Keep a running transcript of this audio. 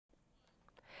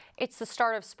It's the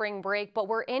start of spring break, but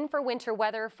we're in for winter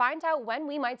weather. Find out when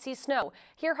we might see snow.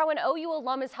 Hear how an OU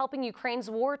alum is helping Ukraine's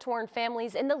war-torn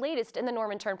families in the latest in the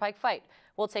Norman Turnpike fight.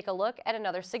 We'll take a look at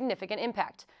another significant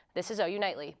impact. This is OU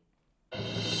Nightly.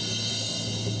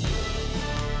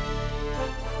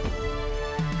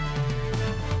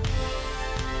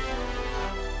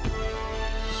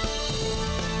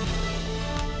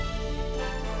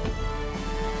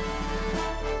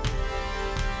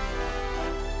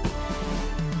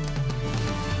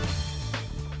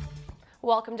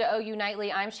 Welcome to OU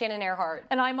Nightly. I'm Shannon Ehrhardt.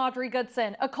 And I'm Audrey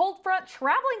Goodson. A cold front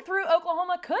traveling through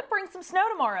Oklahoma could bring some snow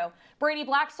tomorrow. Brady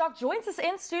Blackstock joins us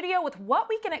in studio with what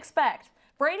we can expect.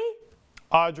 Brady?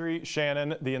 Audrey,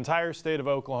 Shannon, the entire state of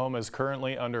Oklahoma is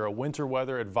currently under a winter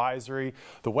weather advisory.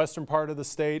 The western part of the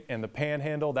state and the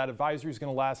panhandle, that advisory is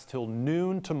going to last till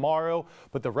noon tomorrow,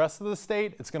 but the rest of the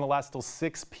state, it's going to last till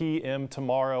 6 p.m.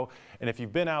 tomorrow. And if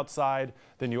you've been outside,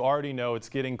 then you already know it's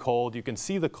getting cold. You can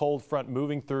see the cold front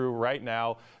moving through right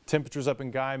now. Temperatures up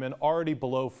in Guyman already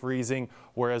below freezing,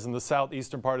 whereas in the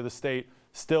southeastern part of the state,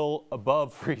 still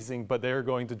above freezing, but they're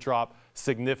going to drop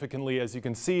significantly. As you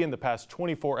can see, in the past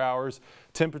 24 hours,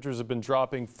 temperatures have been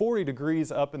dropping 40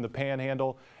 degrees up in the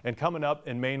panhandle. And coming up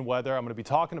in Maine weather, I'm going to be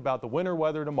talking about the winter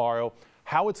weather tomorrow,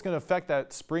 how it's going to affect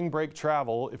that spring break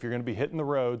travel if you're going to be hitting the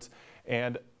roads,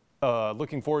 and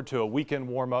looking forward to a weekend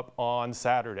warm up on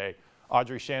Saturday.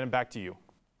 Audrey, Shannon, back to you.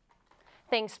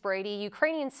 Thanks, Brady.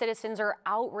 Ukrainian citizens are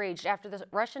outraged after the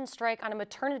Russian strike on a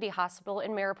maternity hospital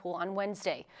in Mariupol on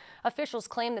Wednesday. Officials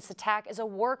claim this attack is a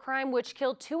war crime which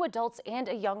killed 2 adults and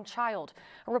a young child.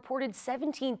 A reported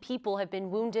 17 people have been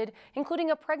wounded,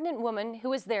 including a pregnant woman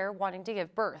who was there wanting to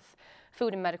give birth.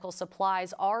 Food and medical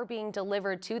supplies are being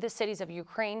delivered to the cities of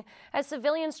Ukraine as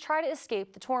civilians try to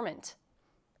escape the torment.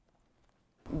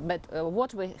 But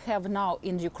what we have now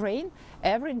in Ukraine,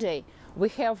 every day we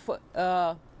have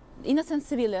innocent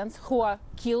civilians who are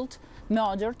killed,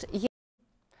 murdered.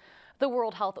 The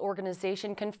World Health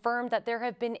Organization confirmed that there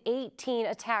have been 18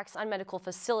 attacks on medical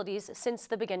facilities since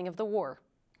the beginning of the war.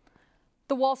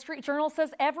 The Wall Street Journal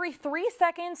says every 3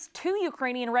 seconds, 2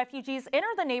 Ukrainian refugees enter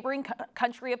the neighboring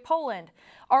country of Poland.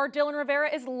 Our Dylan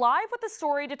Rivera is live with the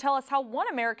story to tell us how one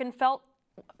American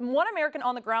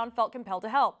on the ground felt compelled to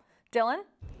help. Dylan?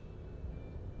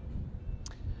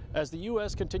 As the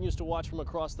U.S. continues to watch from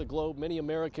across the globe, many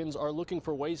Americans are looking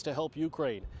for ways to help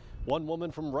Ukraine. One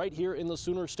woman from right here in the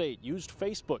Sooner State used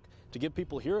Facebook to give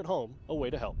people here at home a way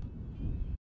to help.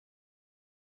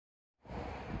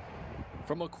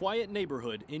 From a quiet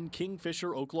neighborhood in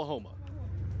Kingfisher, Oklahoma.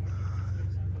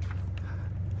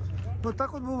 To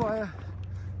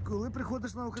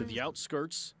the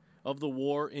outskirts of the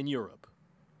war in Europe.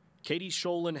 Katie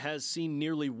Sholin has seen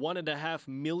nearly 1.5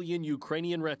 million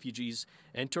Ukrainian refugees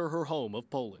enter her home of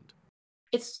Poland.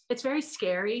 It's very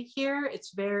scary here. It's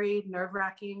very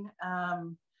nerve-wracking.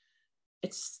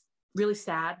 It's really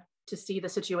sad to see the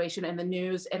situation in the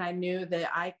news, and I knew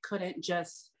that I couldn't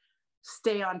just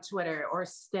stay on Twitter or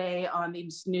stay on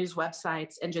these news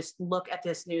websites and just look at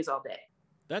this news all day.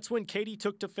 That's when Katie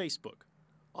took to Facebook,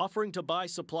 offering to buy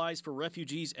supplies for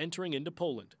refugees entering into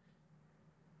Poland.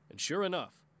 And sure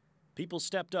enough, people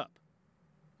stepped up,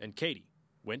 and Katie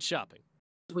went shopping.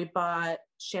 We bought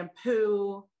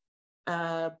shampoo,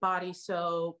 body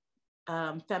soap,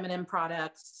 feminine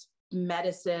products,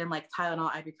 medicine like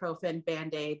Tylenol, ibuprofen,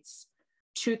 Band-Aids,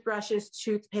 toothbrushes,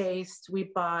 toothpaste. We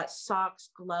bought socks,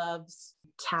 gloves,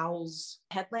 towels,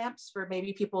 headlamps for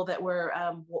maybe people that were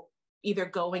either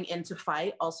going in to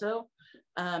fight also,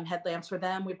 headlamps for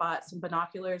them. We bought some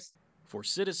binoculars. For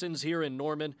citizens here in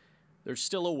Norman, there's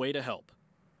still a way to help.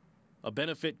 A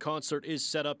benefit concert is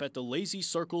set up at the Lazy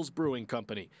Circles Brewing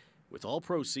Company, with all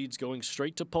proceeds going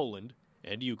straight to Poland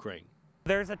and Ukraine.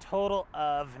 There's a total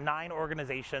of 9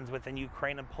 organizations within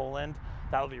Ukraine and Poland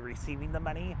that will be receiving the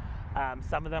money.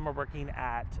 Some of them are working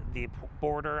at the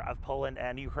border of Poland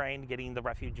and Ukraine, getting the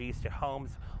refugees to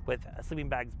homes with sleeping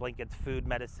bags, blankets, food,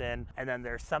 medicine. And then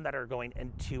there's some that are going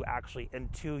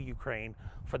into Ukraine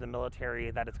for the military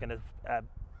that is going to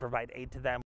provide aid to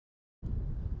them.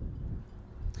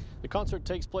 The concert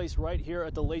takes place right here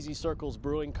at the Lazy Circles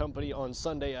Brewing Company on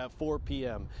Sunday at 4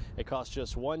 p.m. It costs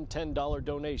just one $10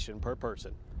 donation per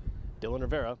person. Dylan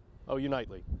Rivera, OU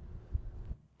Nightly.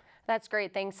 That's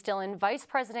great. Thanks, Dylan. Vice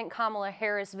President Kamala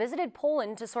Harris visited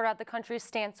Poland to sort out the country's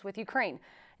stance with Ukraine.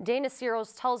 Dana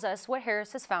Searles tells us what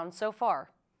Harris has found so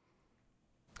far.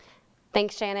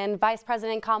 Thanks, Shannon. Vice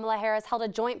President Kamala Harris held a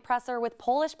joint presser with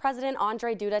Polish President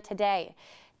Andrzej Duda today.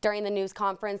 During the news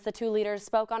conference, the 2 leaders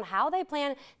spoke on how they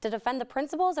plan to defend the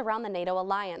principles around the NATO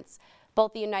alliance.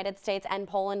 Both the United States and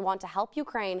Poland want to help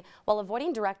Ukraine while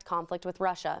avoiding direct conflict with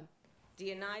Russia. the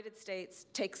United States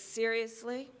takes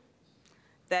seriously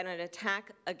that an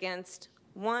attack against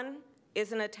one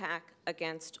is an attack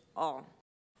against all.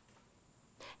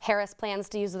 Harris plans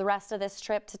to use the rest of this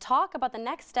trip to talk about the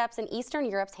next steps in Eastern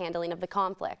Europe's handling of the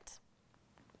conflict.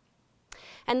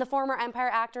 And the former Empire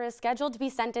actor is scheduled to be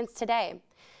sentenced today.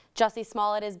 Jussie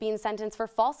Smollett is being sentenced for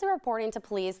falsely reporting to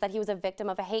police that he was a victim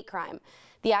of a hate crime.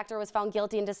 The actor was found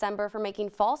guilty in December for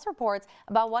making false reports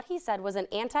about what he said was an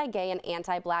anti-gay and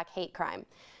anti-black hate crime.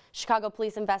 Chicago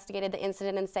police investigated the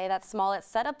incident and say that Smollett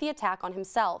set up the attack on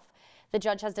himself. The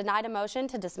judge has denied a motion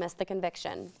to dismiss the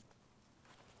conviction.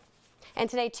 And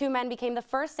today, 2 men became the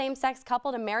first same-sex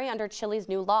couple to marry under Chile's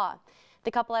new law.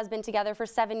 The couple has been together for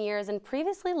 7 years and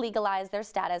previously legalized their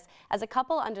status as a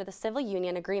couple under the civil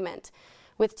union agreement.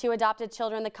 With 2 adopted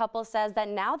children, the couple says that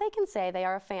now they can say they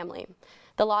are a family.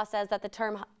 The law says that the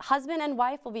term husband and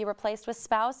wife will be replaced with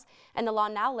spouse, and the law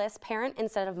now lists parent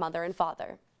instead of mother and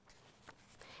father.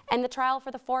 And the trial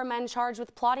for the 4 men charged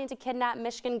with plotting to kidnap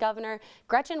Michigan Governor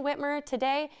Gretchen Whitmer.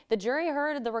 Today, the jury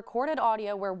heard the recorded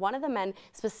audio where one of the men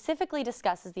specifically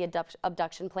discusses the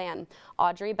abduction plan.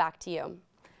 Audrey, back to you.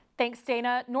 Thanks,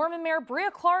 Dana. Norman Mayor Brea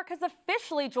Clark has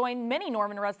officially joined many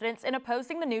Norman residents in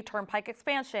opposing the new Turnpike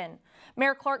expansion.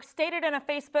 Mayor Clark stated in a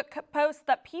Facebook post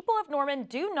that people of Norman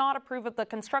do not approve of the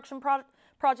construction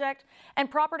project, and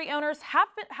property owners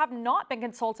have not been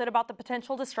consulted about the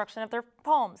potential destruction of their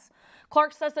homes.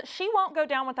 Clark says that she won't go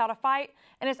down without a fight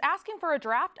and is asking for a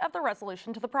draft of the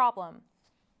resolution to the problem.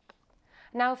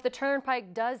 Now, if the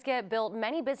Turnpike does get built,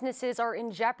 many businesses are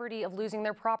in jeopardy of losing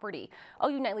their property.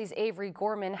 OU Nightly's Avery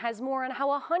Gorman has more on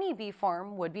how a honeybee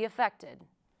farm would be affected.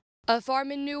 A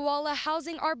farm in New Walla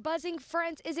housing our buzzing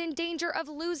friends is in danger of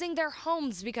losing their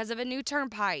homes because of a new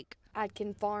turnpike.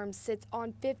 Adkin Farm sits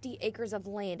on 50 acres of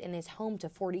land and is home to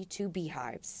 42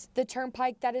 beehives. The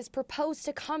turnpike that is proposed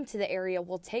to come to the area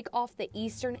will take off the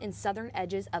eastern and southern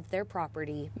edges of their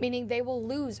property, meaning they will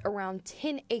lose around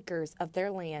 10 acres of their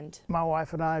land. My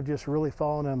wife and I have just really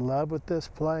fallen in love with this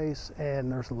place, and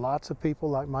there's lots of people,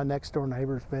 like my next door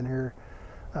neighbor's been here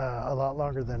a lot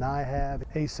longer than I have.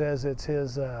 He says it's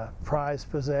his prized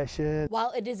possession.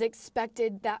 While it is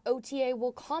expected that OTA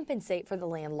will compensate for the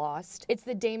land lost, it's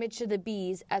the damage to the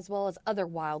bees as well as other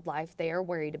wildlife they are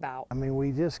worried about. I mean,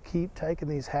 we just keep taking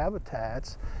these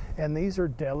habitats, and these are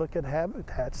delicate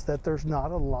habitats that there's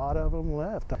not a lot of them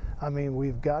left. I mean,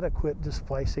 we've got to quit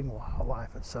displacing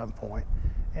wildlife at some point.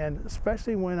 And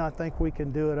especially when I think we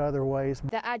can do it other ways.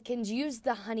 The Adkins used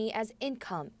the honey as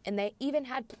income, and they even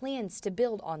had plans to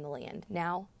build on the land.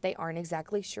 Now, they aren't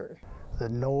exactly sure. The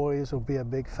noise will be a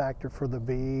big factor for the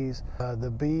bees.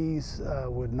 The bees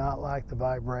would not like the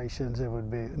vibrations. It would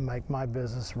make my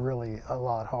business really a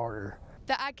lot harder.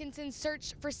 The Atkinsons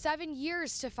searched for 7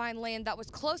 years to find land that was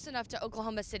close enough to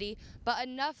Oklahoma City, but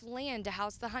enough land to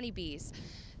house the honeybees.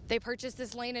 They purchased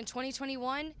this land in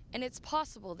 2021, and it's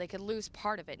possible they could lose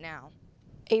part of it now.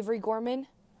 Avery Gorman,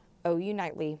 OU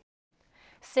Nightly.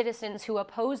 Citizens who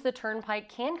oppose the Turnpike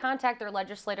can contact their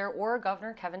legislator or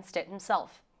Governor Kevin Stitt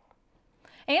himself.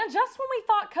 And just when we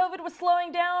thought COVID was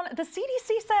slowing down, the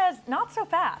CDC says not so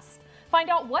fast. Find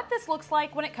out what this looks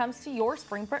like when it comes to your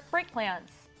spring break plans.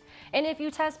 And if you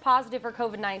test positive for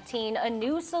COVID-19, a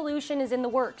new solution is in the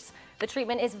works. The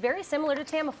treatment is very similar to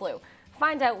Tamiflu.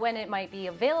 Find out when it might be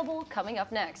available coming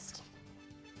up next.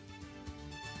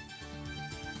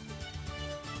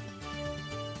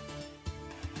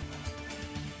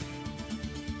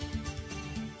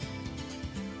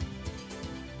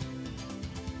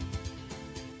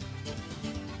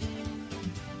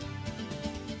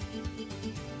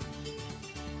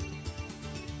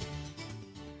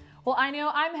 Well, I know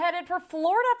I'm headed for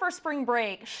Florida for spring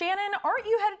break. Shannon, aren't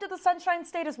you headed to the Sunshine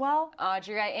State as well?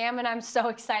 Audrey, I am, and I'm so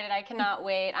excited. I cannot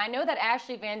wait. I know that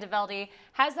Ashley Van Velde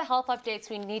has the health updates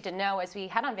we need to know as we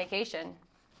head on vacation.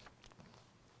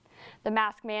 The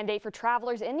mask mandate for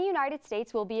travelers in the United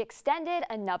States will be extended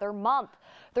another month.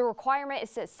 The requirement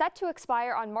is set to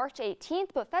expire on March 18th,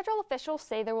 but federal officials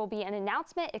say there will be an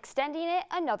announcement extending it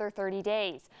another 30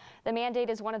 days. The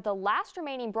mandate is one of the last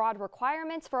remaining broad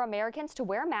requirements for Americans to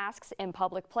wear masks in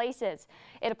public places.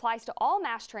 It applies to all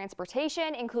mass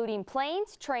transportation, including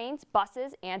planes, trains,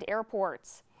 buses, and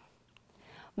airports.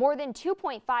 More than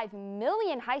 2.5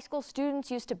 million high school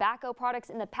students used tobacco products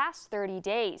in the past 30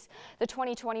 days. The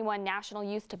 2021 National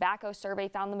Youth Tobacco Survey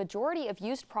found the majority of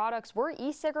used products were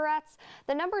e-cigarettes.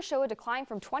 The numbers show a decline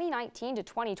from 2019 to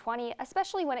 2020,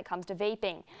 especially when it comes to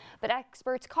vaping. But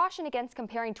experts caution against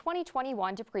comparing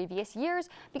 2021 to previous years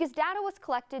because data was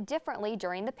collected differently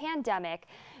during the pandemic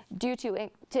due to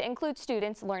include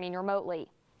students learning remotely.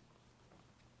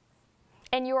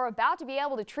 And you're about to be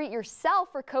able to treat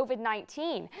yourself for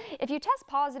COVID-19. If you test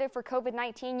positive for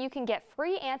COVID-19, you can get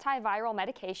free antiviral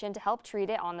medication to help treat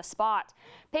it on the spot.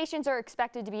 Patients are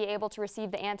expected to be able to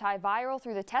receive the antiviral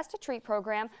through the Test to Treat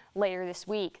program later this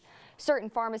week. Certain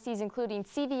pharmacies, including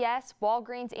CVS,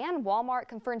 Walgreens, and Walmart,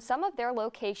 confirmed some of their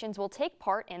locations will take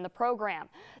part in the program.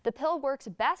 The pill works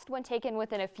best when taken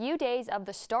within a few days of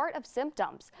the start of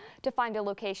symptoms. To find a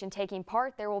location taking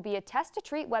part, there will be a Test to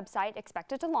Treat website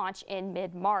expected to launch in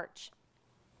mid-March.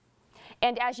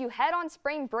 And as you head on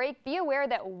spring break, be aware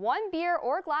that one beer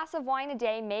or glass of wine a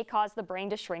day may cause the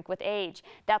brain to shrink with age.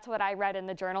 That's what I read in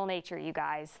the journal Nature, you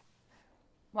guys.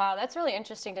 Wow, that's really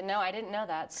interesting to know. I didn't know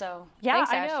that, so yeah,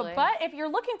 thanks, I know. Ashley. But if you're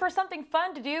looking for something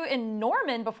fun to do in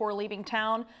Norman before leaving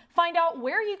town, find out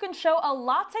where you can show a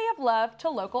latte of love to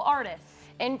local artists.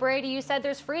 And Brady, you said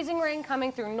there's freezing rain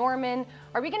coming through Norman.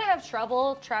 Are we going to have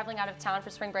trouble traveling out of town for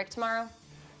spring break tomorrow?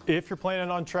 If you're planning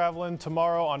on traveling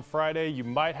tomorrow on Friday, you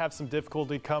might have some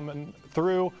difficulty coming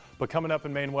through, but coming up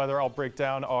in Maine weather, I'll break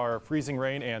down our freezing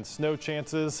rain and snow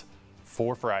chances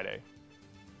for Friday.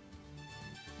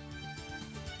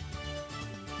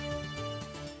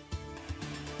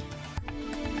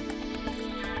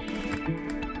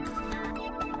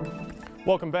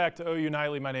 Welcome back to OU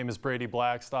Nightly. My name is Brady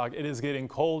Blackstock. It is getting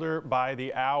colder by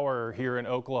the hour here in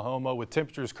Oklahoma, with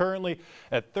temperatures currently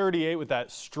at 38 with that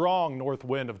strong north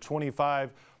wind of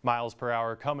 25 miles per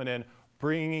hour coming in,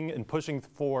 bringing and pushing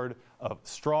forward a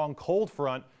strong cold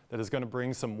front that is going to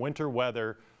bring some winter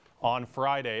weather on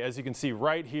Friday. As you can see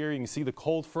right here, you can see the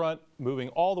cold front moving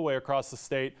all the way across the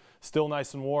state. Still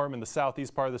nice and warm in the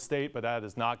southeast part of the state, but that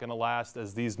is not going to last,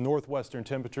 as these northwestern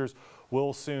temperatures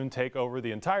will soon take over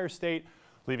the entire state,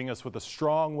 leaving us with a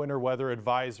strong winter weather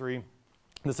advisory.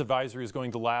 This advisory is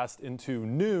going to last into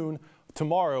noon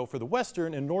tomorrow for the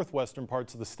western and northwestern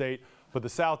parts of the state, but the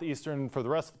southeastern for the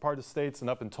rest of the part of the states and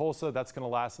up in Tulsa, that's going to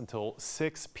last until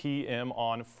 6 p.m.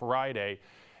 on Friday.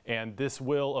 And this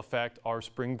will affect our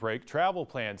spring break travel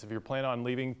plans. If you're planning on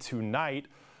leaving tonight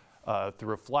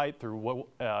through a flight through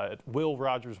Will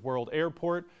Rogers World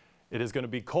Airport, it is going to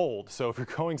be cold. So if you're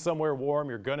going somewhere warm,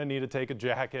 you're going to need to take a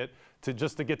jacket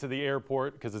just to get to the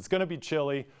airport, because it's going to be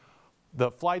chilly.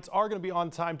 The flights are going to be on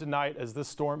time tonight, as this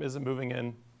storm isn't moving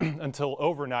in until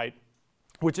overnight,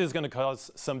 which is going to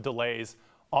cause some delays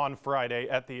on Friday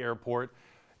at the airport.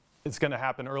 It's going to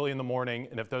happen early in the morning,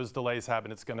 and if those delays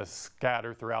happen, it's going to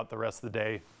scatter throughout the rest of the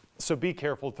day. So be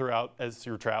careful throughout as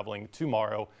you're traveling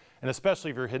tomorrow, and especially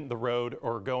if you're hitting the road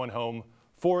or going home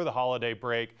for the holiday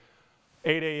break.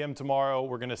 8 a.m. tomorrow,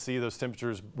 we're going to see those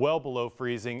temperatures well below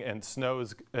freezing, and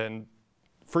and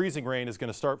freezing rain is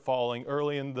going to start falling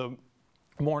early in the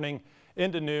morning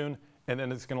into noon, and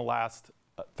then it's going to last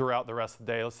throughout the rest of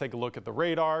the day. Let's take a look at the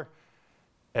radar.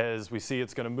 As we see,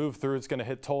 it's going to move through. It's going to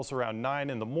hit Tulsa around 9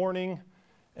 in the morning,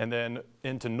 and then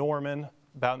into Norman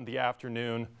about in the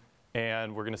afternoon.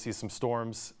 And we're going to see some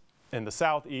storms in the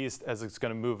southeast as it's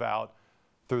going to move out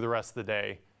through the rest of the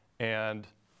day. And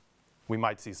we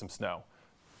might see some snow.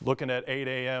 Looking at 8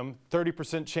 a.m.,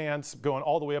 30% chance, going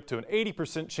all the way up to an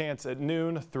 80% chance at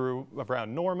noon through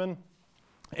around Norman.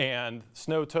 And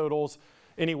snow totals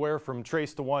anywhere from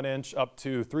trace to 1 inch up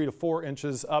to 3 to 4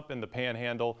 inches up in the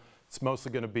Panhandle. It's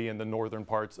mostly going to be in the northern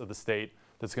parts of the state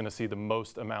that's going to see the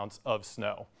most amounts of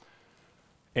snow.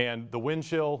 And the wind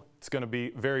chill, it's going to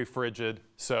be very frigid,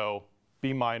 so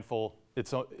be mindful.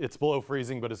 It's below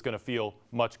freezing, but it's going to feel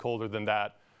much colder than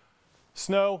that.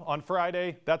 Snow on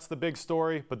Friday, that's the big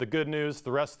story, but the good news,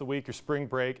 the rest of the week, your spring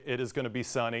break, it is going to be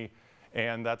sunny,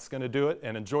 and that's going to do it.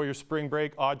 And enjoy your spring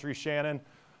break. Audrey, Shannon,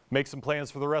 make some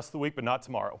plans for the rest of the week, but not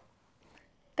tomorrow.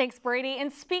 Thanks, Brady.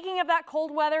 And speaking of that cold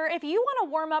weather, if you want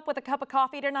to warm up with a cup of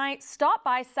coffee tonight, stop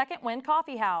by Second Wind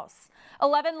Coffee House.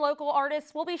 11 local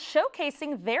artists will be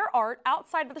showcasing their art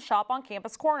outside of the shop on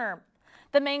Campus Corner.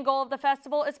 The main goal of the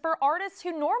festival is for artists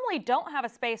who normally don't have a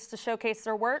space to showcase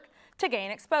their work to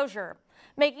gain exposure,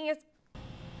 making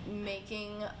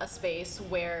a space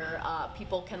where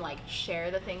people can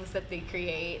share the things that they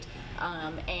create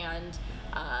and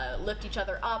lift each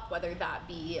other up, whether that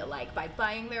be by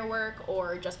buying their work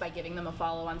or just by giving them a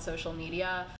follow on social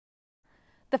media.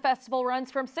 The festival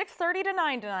runs from 6:30 to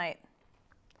 9 tonight.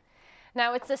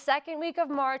 Now, it's the second week of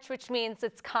March, which means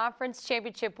it's conference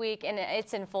championship week, and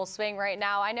it's in full swing right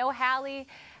now. I know Hallie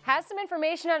has some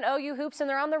information on OU hoops, and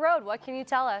they're on the road. What can you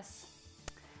tell us?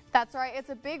 That's right. It's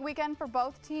a big weekend for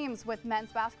both teams, with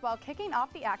men's basketball kicking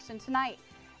off the action tonight.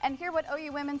 And hear what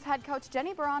OU women's head coach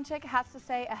Jenny Baranczyk has to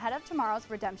say ahead of tomorrow's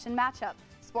redemption matchup.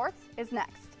 Sports is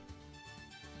next.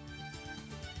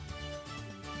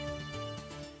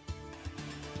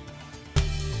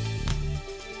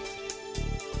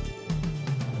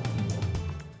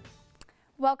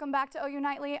 Welcome back to OU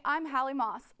Nightly. I'm Hallie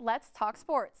Moss. Let's talk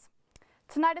sports.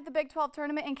 Tonight at the Big 12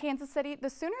 tournament in Kansas City,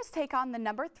 the Sooners take on the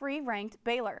number 3 ranked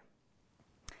Baylor.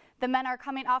 The men are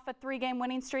coming off a 3-game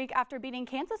winning streak after beating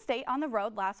Kansas State on the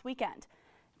road last weekend.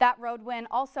 That road win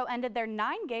also ended their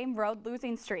 9-game road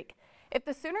losing streak. If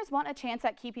the Sooners want a chance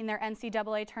at keeping their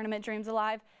NCAA tournament dreams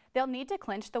alive, they'll need to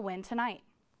clinch the win tonight.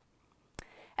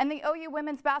 And the OU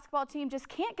women's basketball team just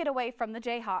can't get away from the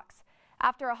Jayhawks.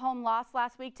 After a home loss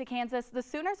last week to Kansas, the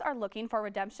Sooners are looking for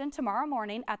redemption tomorrow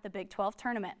morning at the Big 12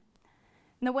 tournament.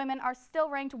 The women are still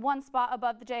ranked 1 spot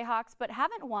above the Jayhawks, but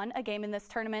haven't won a game in this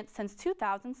tournament since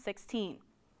 2016.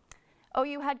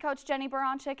 OU head coach Jenny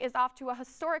Baranczyk is off to a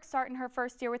historic start in her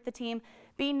first year with the team,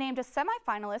 being named a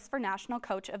semifinalist for National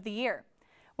Coach of the Year.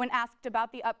 When asked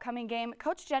about the upcoming game,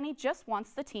 Coach Jenny just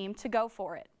wants the team to go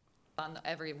for it. On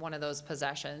every one of those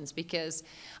possessions, because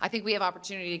I think we have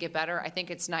opportunity to get better. I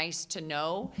think it's nice to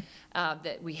know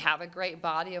that we have a great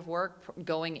body of work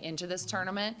going into this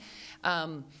tournament.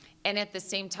 And at the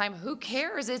same time, who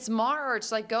cares? It's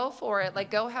March. Like, go for it.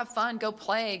 Like, go have fun. Go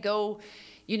play. Go,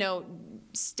 you know,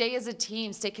 stay as a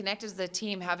team. Stay connected as a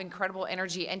team. Have incredible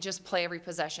energy and just play every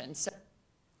possession. So.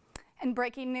 In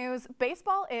breaking news,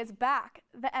 baseball is back.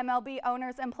 The MLB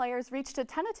owners and players reached a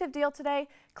tentative deal today,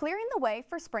 clearing the way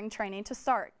for spring training to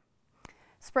start.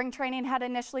 Spring training had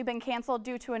initially been canceled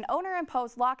due to an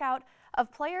owner-imposed lockout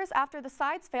of players after the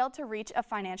sides failed to reach a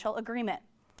financial agreement.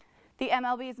 The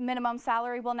MLB's minimum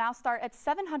salary will now start at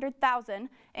 $700,000,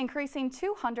 increasing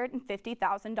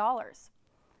 $250,000.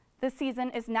 The season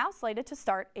is now slated to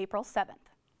start April 7th.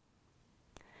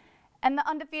 And the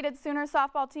undefeated Sooner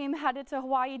softball team headed to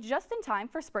Hawaii just in time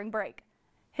for spring break.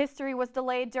 History was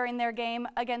delayed during their game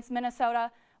against Minnesota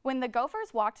when the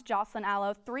Gophers walked Jocelyn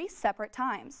Allo 3 separate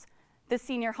times. The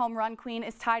senior home run queen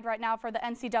is tied right now for the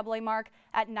NCAA mark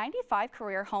at 95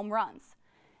 career home runs.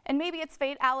 And maybe it's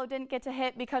fate Allo didn't get to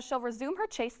hit because she'll resume her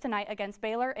chase tonight against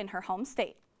Baylor in her home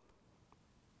state.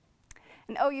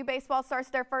 And OU baseball starts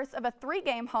their first of a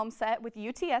 3-game home set with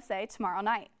UTSA tomorrow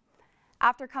night.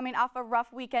 After coming off a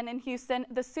rough weekend in Houston,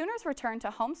 the Sooners return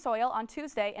to home soil on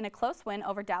Tuesday in a close win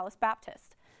over Dallas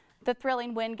Baptist. The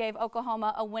thrilling win gave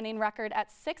Oklahoma a winning record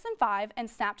at 6-5 and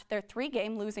snapped their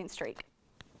 3-game losing streak.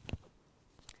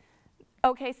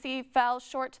 OKC fell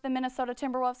short to the Minnesota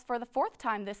Timberwolves for the 4th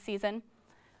time this season.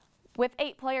 With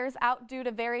 8 players out due to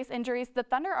various injuries, the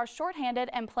Thunder are shorthanded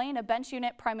and playing a bench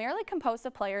unit primarily composed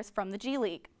of players from the G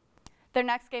League. Their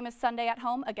next game is Sunday at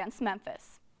home against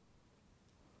Memphis.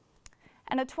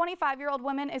 And a 25-year-old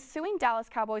woman is suing Dallas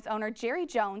Cowboys owner Jerry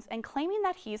Jones and claiming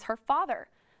that he's her father.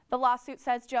 The lawsuit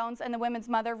says Jones and the women's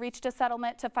mother reached a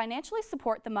settlement to financially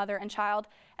support the mother and child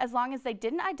as long as they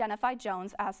didn't identify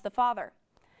Jones as the father.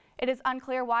 It is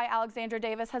unclear why Alexandra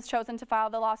Davis has chosen to file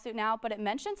the lawsuit now, but it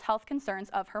mentions health concerns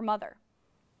of her mother.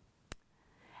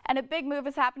 And a big move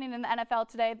is happening in the NFL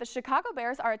today. The Chicago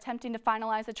Bears are attempting to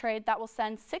finalize a trade that will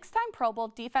send 6-time Pro Bowl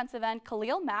defensive end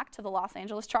Khalil Mack to the Los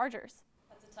Angeles Chargers.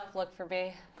 That's a tough look for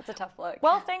me. That's a tough look.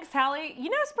 Well, thanks, Hallie. You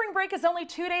know, spring break is only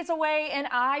 2 days away, and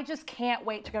I just can't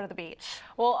wait to go to the beach.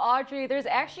 Well, Audrey, there's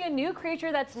actually a new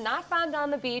creature that's not found on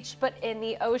the beach, but in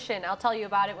the ocean. I'll tell you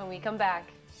about it when we come back.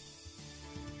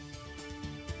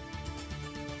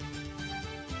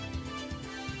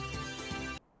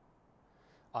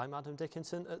 I'm Adam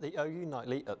Dickinson at the OU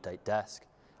Nightly Update Desk.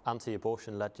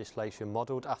 Anti-abortion legislation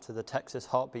modelled after the Texas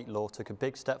heartbeat law took a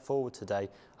big step forward today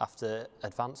after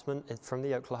advancement from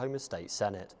the Oklahoma State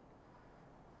Senate.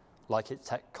 Like its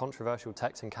controversial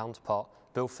Texan counterpart,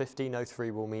 Bill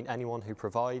 1503 will mean anyone who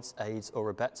provides, aids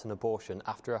or abets an abortion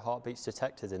after a heartbeat's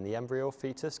detected in the embryo or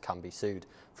fetus can be sued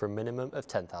for a minimum of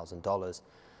 $10,000.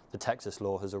 The Texas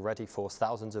law has already forced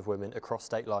thousands of women across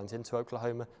state lines into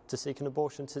Oklahoma to seek an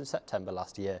abortion since September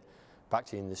last year. Back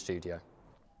to you in the studio.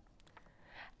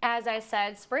 As I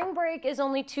said, spring break is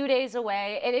only 2 days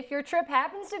away, and if your trip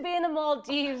happens to be in the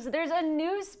Maldives, there's a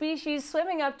new species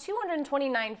swimming up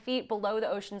 229 feet below the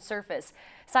ocean surface.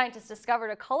 Scientists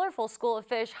discovered a colorful school of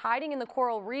fish hiding in the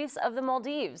coral reefs of the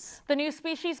Maldives. The new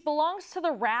species belongs to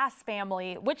the wrasse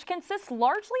family, which consists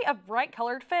largely of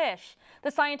bright-colored fish. The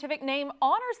scientific name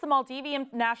honors the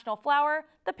Maldivian national flower,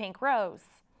 the pink rose.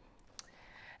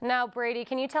 Now, Brady,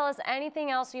 can you tell us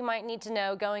anything else you might need to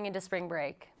know going into spring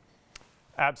break?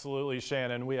 Absolutely,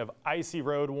 Shannon. We have icy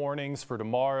road warnings for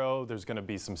tomorrow. There's going to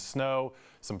be some snow,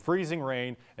 some freezing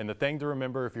rain, and the thing to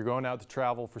remember if you're going out to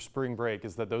travel for spring break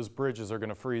is that those bridges are going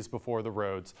to freeze before the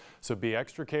roads. So be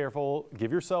extra careful,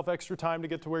 give yourself extra time to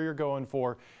get to where you're going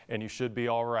for, and you should be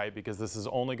all right because this is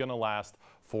only going to last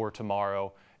for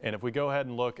tomorrow. And if we go ahead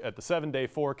and look at the 7-day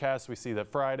forecast, we see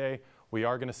that Friday We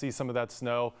are going to see some of that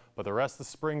snow, but the rest of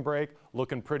spring break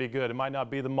looking pretty good. It might not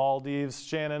be the Maldives,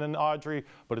 Shannon and Audrey,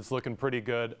 but it's looking pretty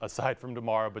good aside from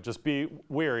tomorrow. But just be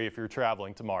wary if you're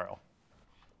traveling tomorrow.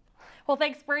 Well,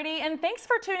 thanks, Brady, and thanks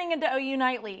for tuning into OU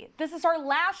Nightly. This is our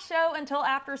last show until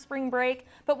after spring break,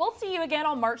 but we'll see you again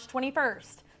on March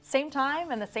 21st. Same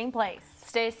time and the same place.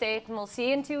 Stay safe, and we'll see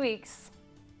you in 2 weeks.